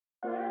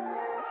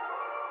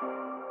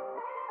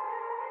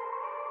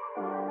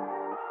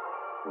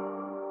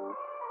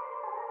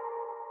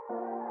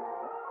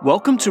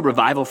Welcome to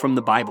Revival from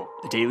the Bible,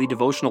 a daily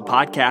devotional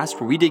podcast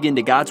where we dig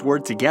into God's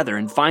Word together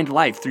and find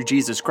life through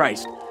Jesus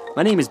Christ.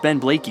 My name is Ben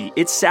Blakey.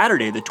 It's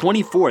Saturday, the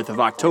 24th of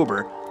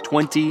October,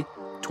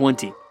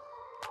 2020.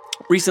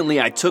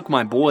 Recently, I took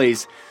my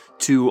boys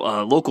to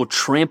a local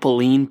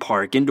trampoline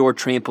park, indoor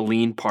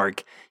trampoline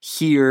park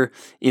here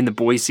in the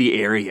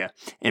Boise area.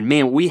 And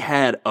man, we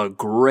had a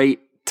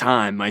great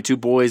time. My two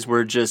boys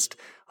were just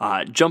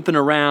jumping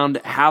around,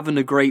 having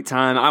a great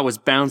time. I was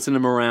bouncing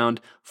them around.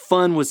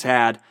 Fun was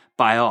had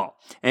by all.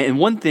 And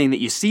one thing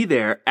that you see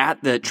there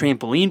at the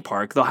trampoline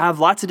park, they'll have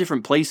lots of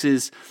different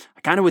places,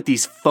 kind of with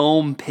these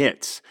foam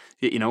pits,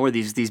 or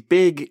these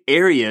big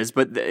areas,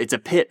 but it's a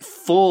pit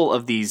full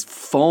of these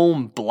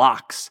foam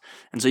blocks.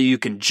 And so you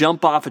can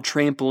jump off a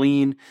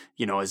trampoline,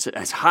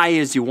 as high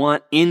as you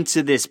want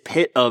into this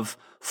pit of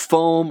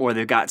foam, or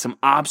they've got some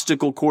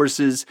obstacle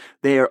courses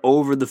there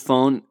over the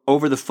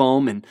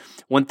foam. And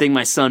one thing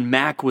my son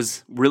Mac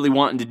was really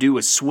wanting to do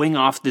was swing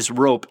off this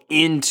rope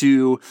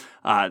into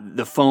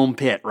the foam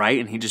pit, right?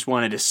 And he just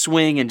wanted to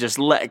swing and just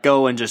let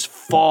go and just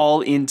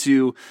fall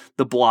into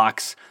the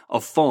blocks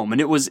of foam. And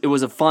it was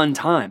a fun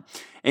time.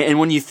 And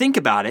when you think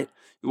about it,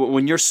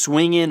 when you're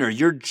swinging or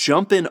you're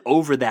jumping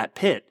over that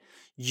pit,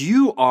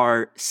 you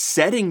are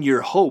setting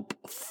your hope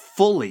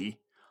fully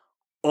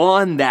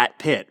on that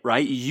pit,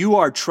 right? You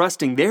are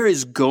trusting there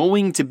is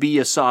going to be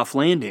a soft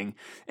landing.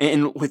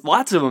 And with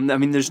lots of them,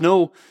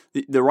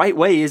 the right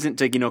way isn't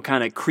to,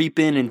 kind of creep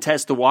in and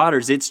test the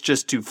waters. It's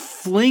just to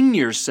fling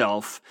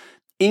yourself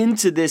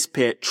into this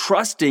pit,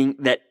 trusting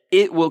that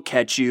it will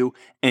catch you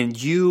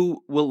and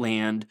you will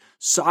land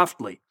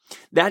softly.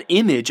 That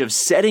image of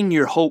setting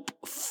your hope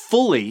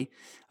fully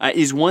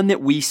is one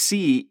that we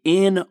see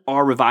in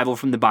our Revival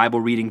from the Bible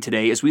reading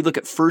today as we look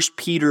at 1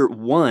 Peter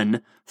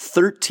 1,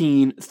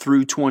 13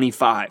 through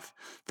 25.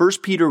 1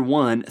 Peter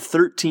 1,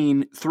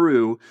 13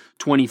 through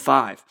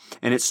 25.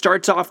 And it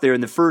starts off there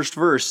in the first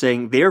verse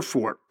saying,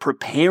 "Therefore,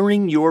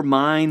 preparing your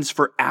minds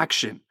for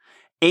action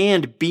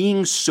and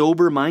being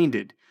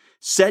sober-minded,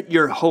 set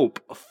your hope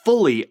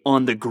fully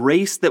on the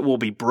grace that will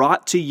be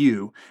brought to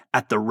you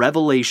at the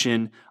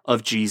revelation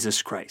of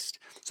Jesus Christ."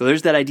 So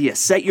there's that idea,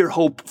 set your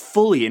hope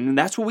fully. And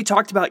that's what we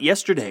talked about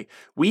yesterday.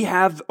 We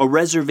have a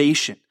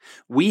reservation.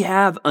 We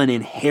have an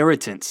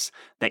inheritance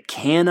that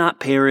cannot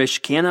perish,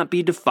 cannot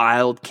be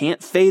defiled,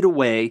 can't fade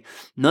away.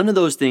 None of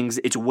those things.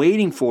 It's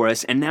waiting for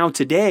us. And now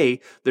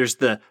today, there's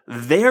the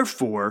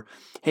therefore.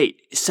 Hey,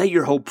 set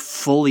your hope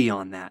fully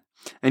on that.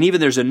 And even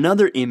there's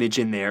another image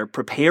in there,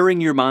 preparing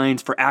your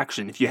minds for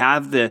action. If you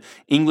have the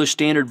English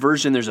Standard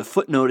Version, there's a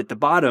footnote at the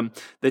bottom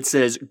that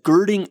says,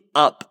 girding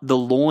up the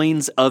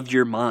loins of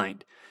your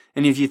mind.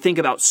 And if you think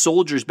about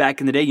soldiers back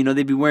in the day,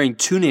 they'd be wearing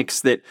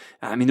tunics they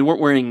weren't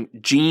wearing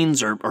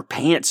jeans or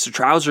pants or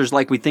trousers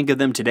like we think of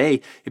them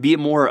today. It'd be a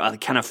more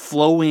kind of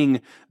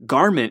flowing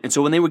garment. And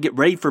so when they would get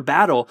ready for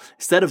battle,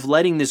 instead of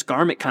letting this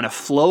garment kind of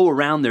flow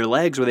around their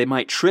legs where they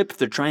might trip if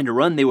they're trying to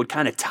run, they would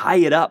kind of tie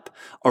it up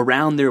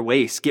around their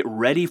waist, get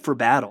ready for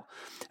battle.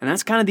 And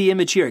that's kind of the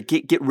image here.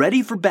 Get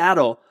ready for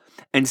battle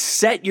and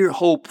set your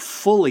hope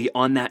fully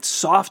on that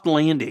soft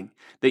landing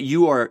that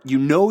you're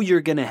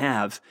going to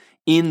have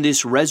in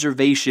this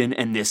reservation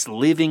and this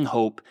living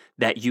hope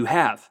that you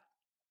have.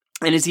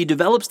 And as he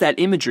develops that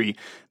imagery,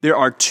 there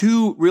are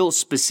two real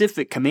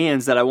specific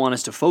commands that I want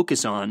us to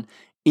focus on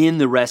in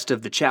the rest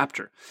of the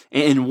chapter.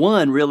 And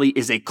one really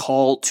is a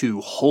call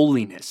to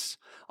holiness,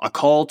 a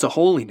call to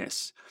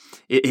holiness.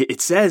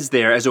 It says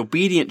there, as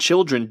obedient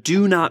children,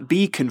 do not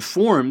be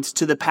conformed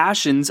to the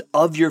passions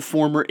of your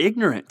former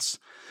ignorance.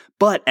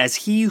 But as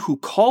he who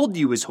called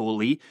you is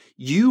holy,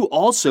 you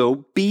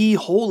also be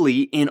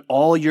holy in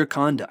all your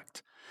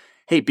conduct.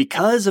 Hey,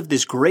 because of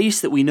this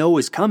grace that we know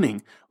is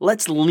coming,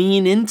 let's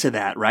lean into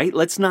that, right?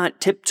 Let's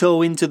not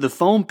tiptoe into the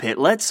foam pit.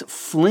 Let's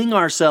fling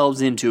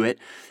ourselves into it.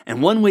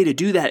 And one way to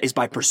do that is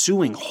by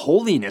pursuing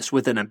holiness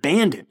with an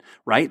abandon,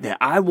 right? That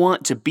I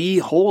want to be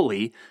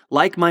holy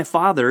like my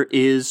Father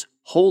is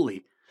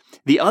holy.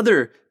 The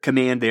other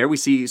command there we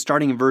see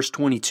starting in verse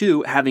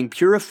 22, having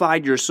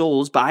purified your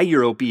souls by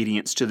your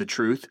obedience to the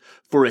truth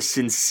for a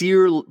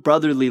sincere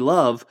brotherly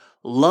love,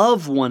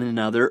 love one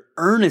another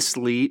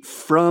earnestly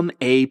from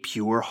a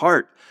pure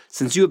heart,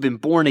 since you have been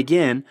born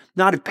again,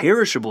 not of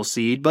perishable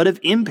seed, but of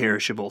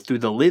imperishable, through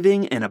the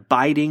living and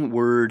abiding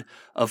word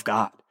of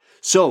God.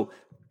 So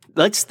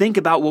let's think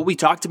about what we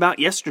talked about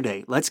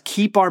yesterday. Let's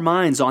keep our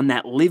minds on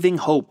that living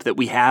hope that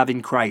we have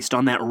in Christ,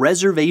 on that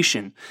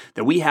reservation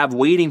that we have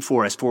waiting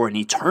for us for an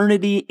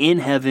eternity in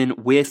heaven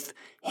with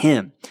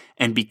Him.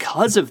 And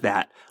because of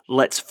that,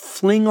 let's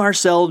fling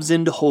ourselves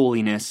into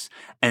holiness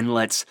and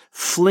let's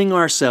fling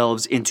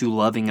ourselves into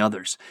loving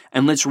others.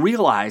 And let's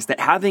realize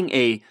that having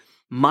a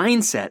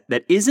mindset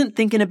that isn't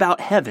thinking about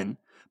heaven,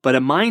 but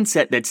a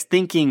mindset that's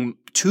thinking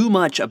too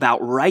much about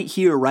right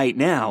here, right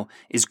now,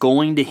 is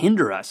going to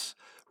hinder us.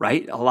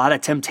 right? A lot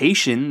of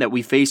temptation that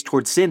we face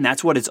towards sin,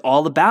 that's what it's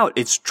all about.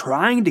 It's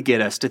trying to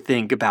get us to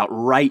think about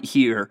right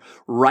here,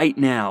 right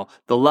now,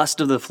 the lust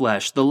of the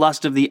flesh, the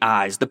lust of the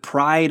eyes, the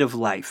pride of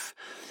life.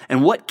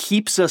 And what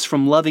keeps us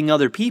from loving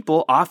other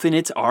people, often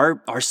it's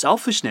our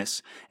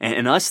selfishness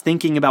and us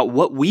thinking about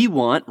what we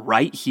want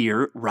right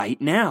here,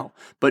 right now.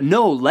 But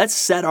no, let's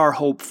set our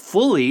hope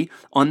fully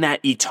on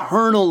that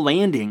eternal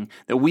landing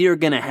that we are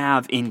going to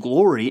have in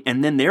glory.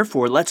 And then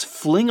therefore, let's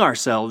fling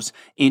ourselves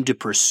into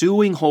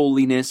pursuing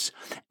holiness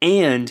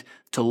and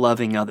to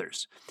loving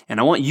others.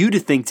 And I want you to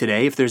think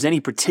today, if there's any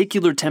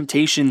particular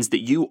temptations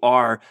that you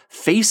are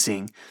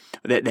facing,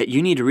 that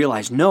you need to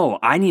realize, no,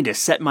 I need to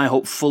set my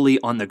hope fully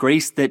on the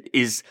grace that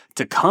is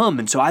to come.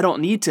 And so I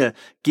don't need to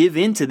give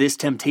into this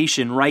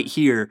temptation right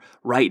here,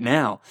 right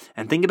now.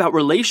 And think about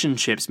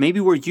relationships, maybe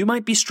where you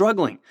might be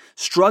struggling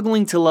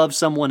to love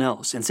someone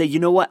else, and say, you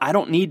know what? I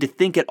don't need to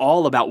think at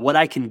all about what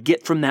I can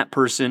get from that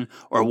person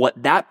or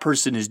what that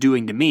person is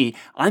doing to me.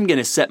 I'm going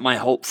to set my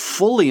hope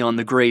fully on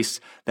the grace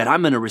that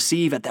I'm going to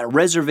receive at that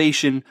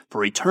reservation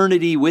for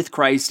eternity with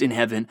Christ in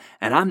heaven.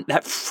 And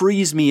that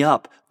frees me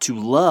up to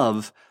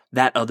love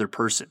that other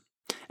person.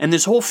 And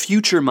this whole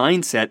future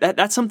mindset,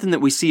 that's something that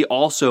we see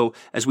also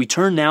as we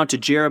turn now to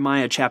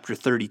Jeremiah chapter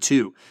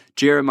 32.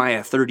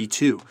 Jeremiah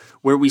 32,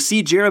 where we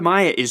see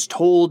Jeremiah is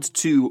told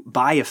to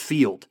buy a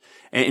field.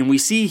 And we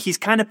see he's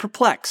kind of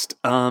perplexed.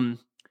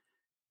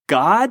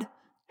 God,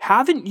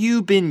 haven't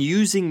you been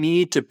using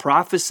me to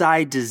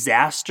prophesy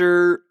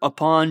disaster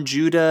upon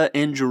Judah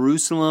and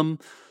Jerusalem?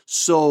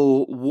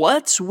 So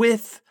what's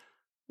with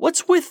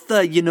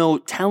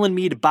telling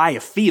me to buy a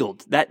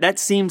field? That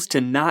seems to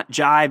not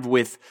jive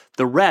with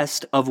the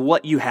rest of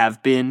what you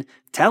have been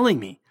telling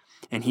me.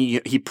 And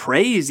he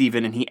prays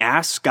even, and he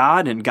asks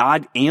God, and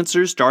God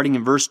answers starting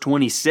in verse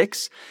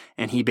 26.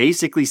 And he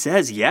basically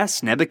says,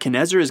 yes,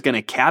 Nebuchadnezzar is going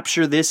to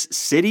capture this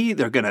city.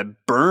 They're going to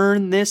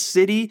burn this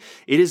city.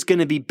 It is going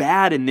to be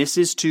bad. And this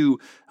is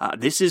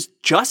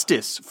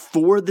justice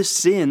for the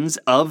sins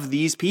of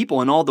these people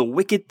and all the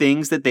wicked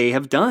things that they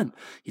have done.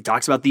 He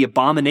talks about the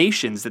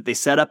abominations that they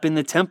set up in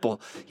the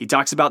temple. He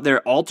talks about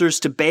their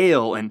altars to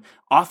Baal and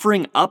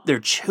offering up their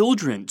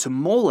children to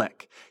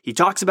Molech. He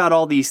talks about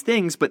all these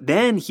things, but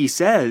then he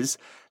says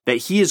that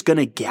he is going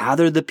to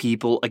gather the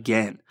people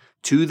again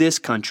to this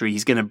country.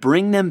 He's going to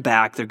bring them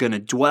back. They're going to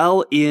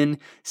dwell in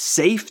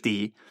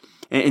safety.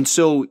 And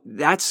so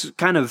that's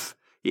kind of,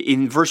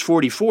 in verse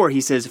 44,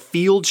 he says,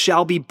 fields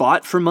shall be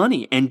bought for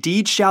money, and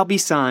deeds shall be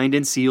signed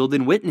and sealed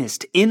and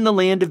witnessed in the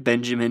land of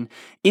Benjamin,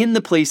 in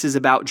the places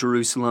about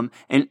Jerusalem,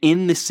 and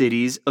in the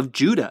cities of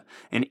Judah,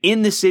 and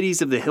in the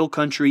cities of the hill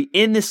country,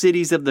 in the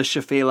cities of the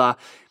Shephelah,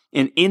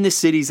 and in the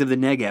cities of the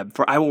Negeb,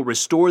 for I will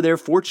restore their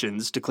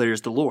fortunes,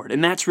 declares the Lord.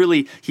 And that's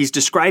really, he's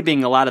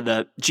describing a lot of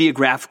the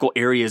geographical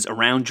areas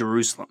around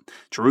Jerusalem.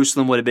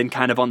 Jerusalem would have been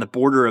kind of on the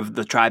border of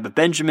the tribe of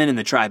Benjamin and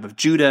the tribe of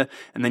Judah,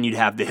 and then you'd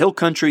have the hill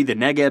country, the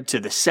Negeb to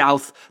the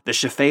south. The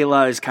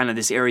Shephelah is kind of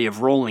this area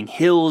of rolling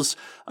hills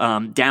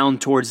down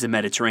towards the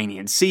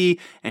Mediterranean Sea.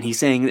 And he's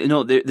saying,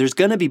 no, there's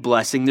going to be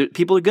blessing.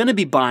 People are going to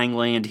be buying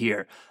land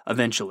here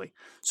eventually.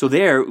 So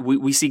there,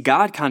 we see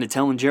God kind of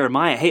telling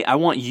Jeremiah, hey, I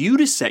want you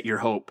to set your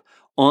hope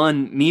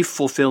on me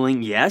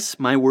fulfilling, yes,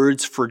 my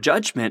words for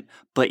judgment,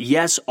 but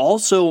yes,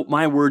 also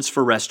my words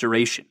for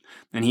restoration.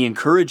 And he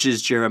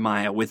encourages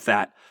Jeremiah with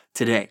that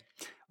today.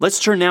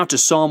 Let's turn now to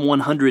Psalm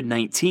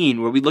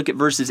 119, where we look at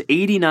verses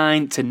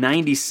 89 to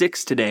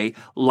 96 today.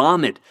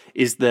 Lamed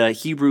is the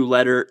Hebrew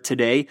letter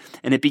today,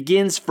 and it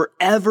begins,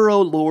 forever, O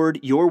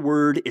Lord, your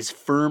word is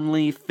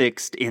firmly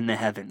fixed in the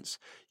heavens.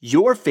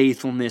 Your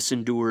faithfulness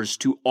endures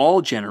to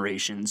all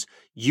generations.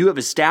 You have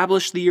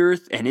established the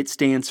earth, and it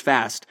stands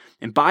fast.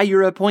 And by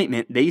your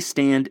appointment, they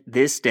stand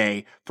this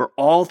day, for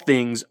all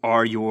things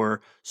are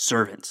your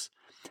servants.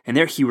 And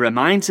there he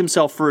reminds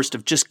himself first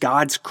of just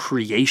God's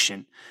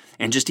creation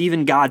and just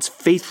even God's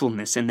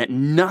faithfulness, and that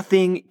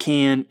nothing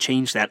can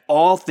change that.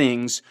 All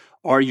things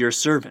are your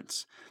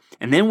servants.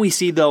 And then we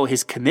see, though,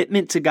 his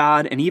commitment to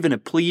God and even a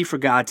plea for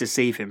God to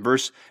save him.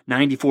 Verse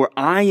 94,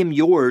 I am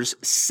yours,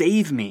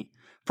 save me.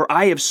 For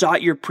I have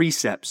sought your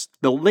precepts.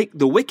 The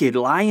wicked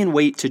lie in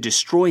wait to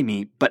destroy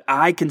me, but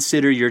I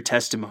consider your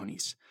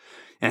testimonies.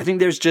 And I think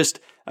there's just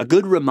a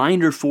good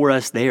reminder for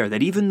us there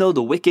that even though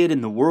the wicked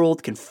in the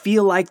world can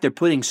feel like they're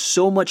putting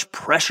so much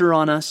pressure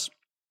on us,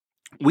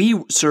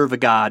 we serve a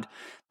God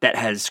that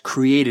has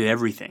created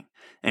everything.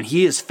 And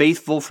he is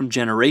faithful from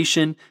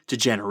generation to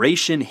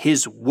generation.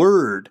 His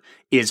word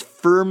is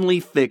firmly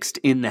fixed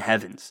in the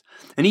heavens.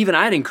 And even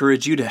I'd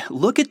encourage you to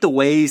look at the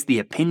ways the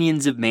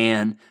opinions of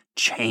man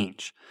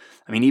change.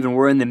 I mean, even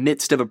we're in the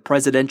midst of a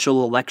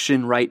presidential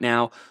election right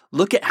now.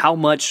 Look at how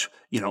much,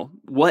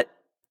 what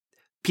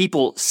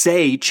people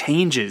say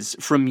changes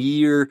from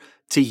year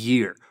to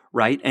year,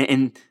 right?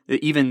 And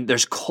even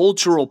there's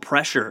cultural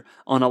pressure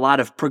on a lot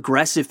of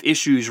progressive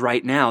issues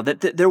right now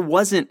that there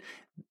wasn't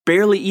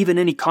barely even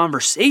any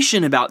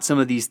conversation about some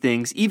of these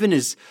things, even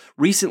as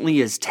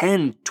recently as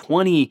 10,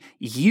 20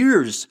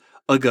 years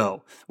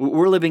ago.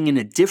 We're living in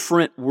a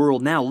different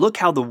world now. Look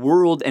how the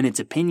world and its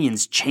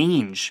opinions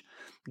change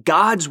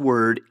God's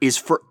word is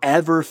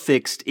forever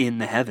fixed in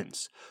the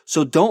heavens.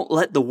 So don't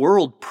let the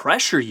world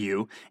pressure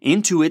you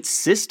into its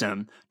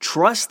system.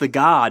 Trust the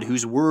God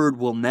whose word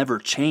will never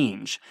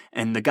change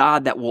and the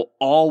God that will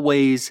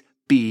always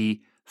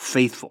be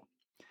faithful.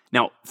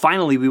 Now,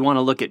 finally, we want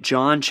to look at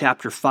John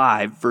chapter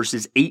 5,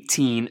 verses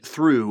 18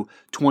 through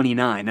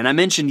 29. And I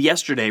mentioned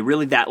yesterday,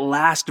 really that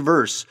last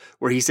verse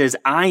where he says,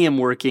 I am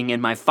working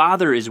and my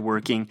Father is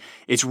working.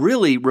 It's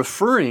really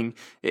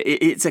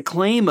it's a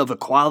claim of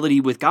equality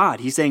with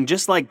God. He's saying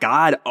just like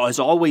God is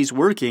always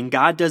working,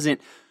 God doesn't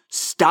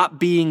stop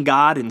being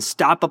God and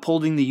stop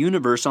upholding the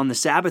universe on the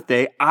Sabbath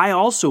day. I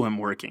also am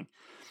working.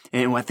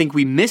 And I think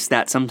we miss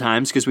that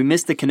sometimes because we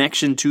miss the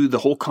connection to the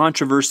whole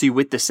controversy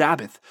with the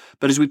Sabbath.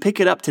 But as we pick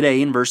it up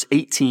today in verse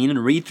 18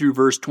 and read through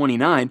verse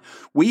 29,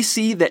 we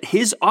see that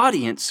his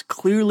audience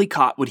clearly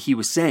caught what he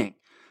was saying.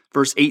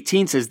 Verse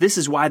 18 says, this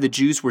is why the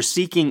Jews were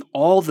seeking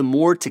all the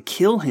more to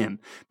kill him,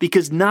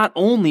 because not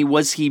only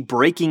was he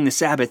breaking the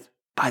Sabbath,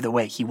 by the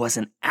way, he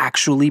wasn't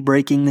actually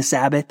breaking the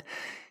Sabbath.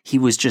 He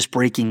was just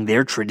breaking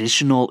their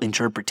traditional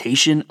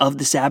interpretation of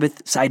the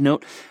Sabbath, side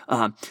note.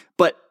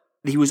 But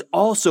he was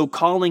also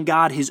calling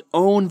God his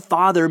own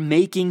Father,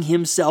 making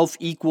himself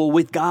equal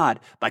with God.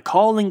 By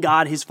calling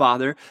God his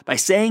Father, by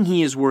saying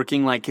he is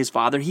working like his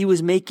Father, he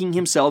was making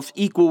himself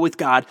equal with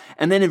God.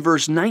 And then in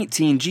verse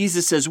 19,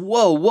 Jesus says,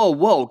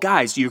 whoa,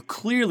 guys, you're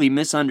clearly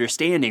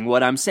misunderstanding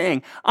what I'm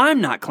saying. I'm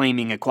not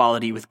claiming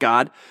equality with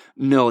God.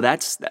 No,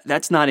 that's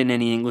not in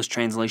any English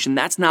translation.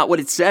 That's not what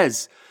it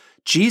says.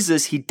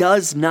 Jesus, he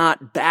does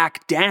not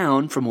back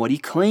down from what he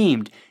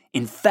claimed.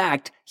 In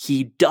fact,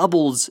 he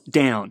doubles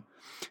down.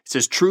 It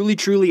says, truly,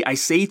 truly, I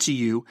say to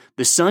you,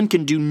 the Son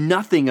can do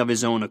nothing of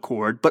his own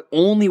accord, but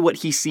only what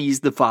he sees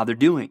the Father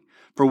doing.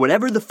 For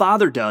whatever the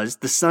Father does,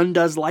 the Son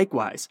does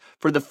likewise.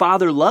 For the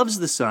Father loves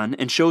the Son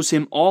and shows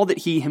him all that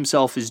he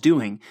himself is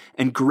doing,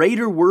 and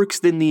greater works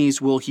than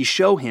these will he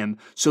show him,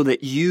 so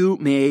that you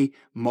may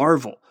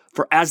marvel.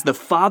 For as the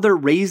Father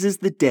raises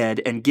the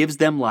dead and gives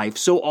them life,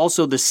 so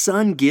also the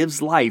Son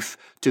gives life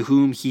to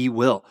whom he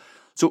will.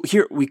 So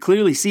here we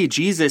clearly see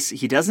Jesus,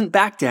 he doesn't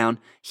back down,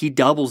 he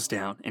doubles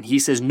down. And he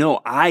says, no,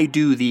 I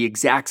do the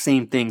exact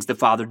same things the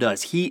Father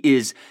does. He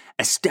is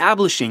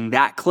establishing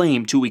that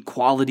claim to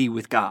equality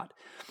with God.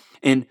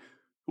 And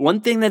one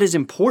thing that is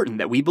important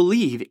that we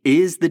believe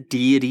is the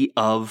deity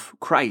of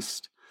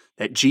Christ,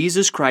 that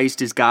Jesus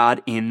Christ is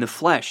God in the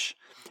flesh.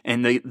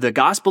 And the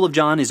Gospel of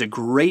John is a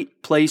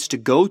great place to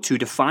go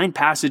to find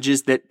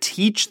passages that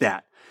teach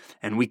that.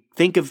 And we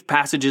think of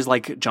passages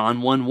like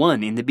John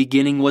 1:1, in the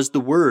beginning was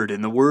the Word,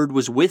 and the Word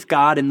was with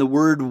God, and the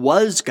Word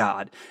was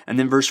God. And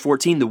then verse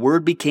 14, the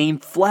Word became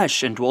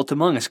flesh and dwelt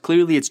among us.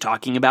 Clearly it's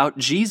talking about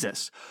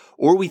Jesus.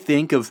 Or we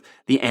think of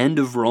the end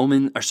of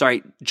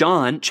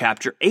John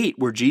chapter 8,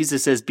 where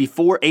Jesus says,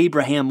 before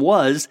Abraham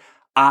was,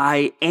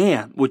 I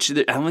am, which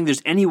I don't think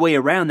there's any way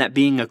around that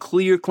being a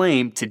clear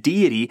claim to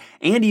deity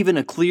and even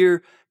a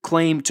clear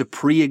claim to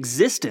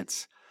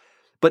pre-existence.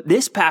 But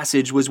this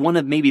passage was one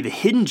of maybe the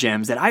hidden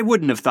gems that I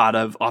wouldn't have thought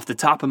of off the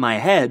top of my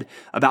head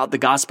about the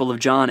Gospel of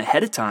John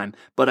ahead of time,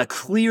 but a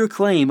clear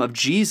claim of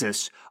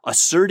Jesus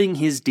asserting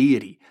his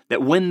deity,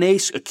 that when they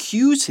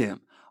accuse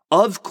him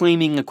of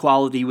claiming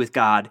equality with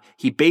God,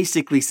 he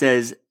basically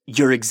says,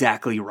 you're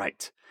exactly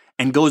right,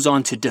 and goes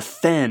on to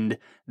defend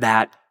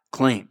that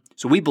claim.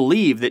 So we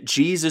believe that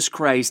Jesus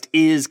Christ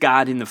is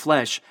God in the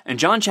flesh, and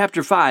John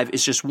chapter 5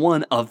 is just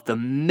one of the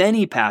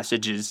many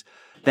passages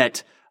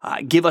that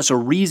give us a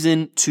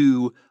reason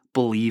to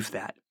believe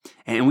that.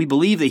 And we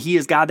believe that he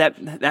is God.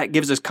 That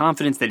gives us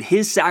confidence that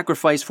his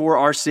sacrifice for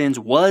our sins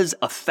was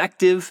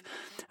effective.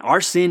 Our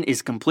sin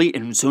is complete.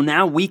 And so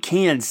now we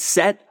can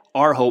set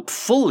our hope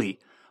fully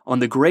on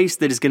the grace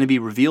that is going to be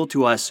revealed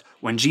to us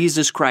when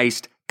Jesus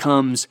Christ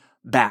comes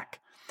back.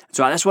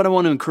 So that's what I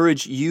want to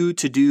encourage you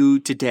to do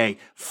today.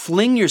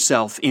 Fling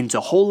yourself into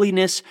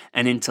holiness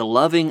and into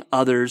loving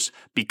others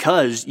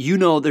because you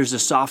know there's a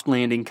soft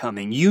landing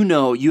coming. You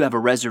know you have a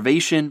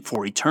reservation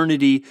for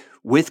eternity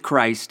with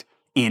Christ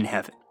in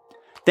heaven.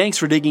 Thanks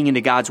for digging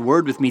into God's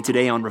Word with me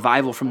today on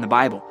Revival from the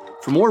Bible.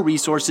 For more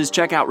resources,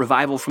 check out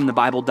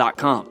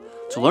revivalfromthebible.com.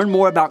 To learn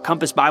more about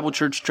Compass Bible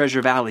Church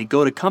Treasure Valley,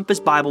 go to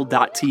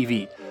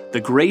compassbible.tv.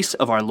 The grace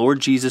of our Lord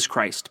Jesus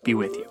Christ be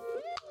with you.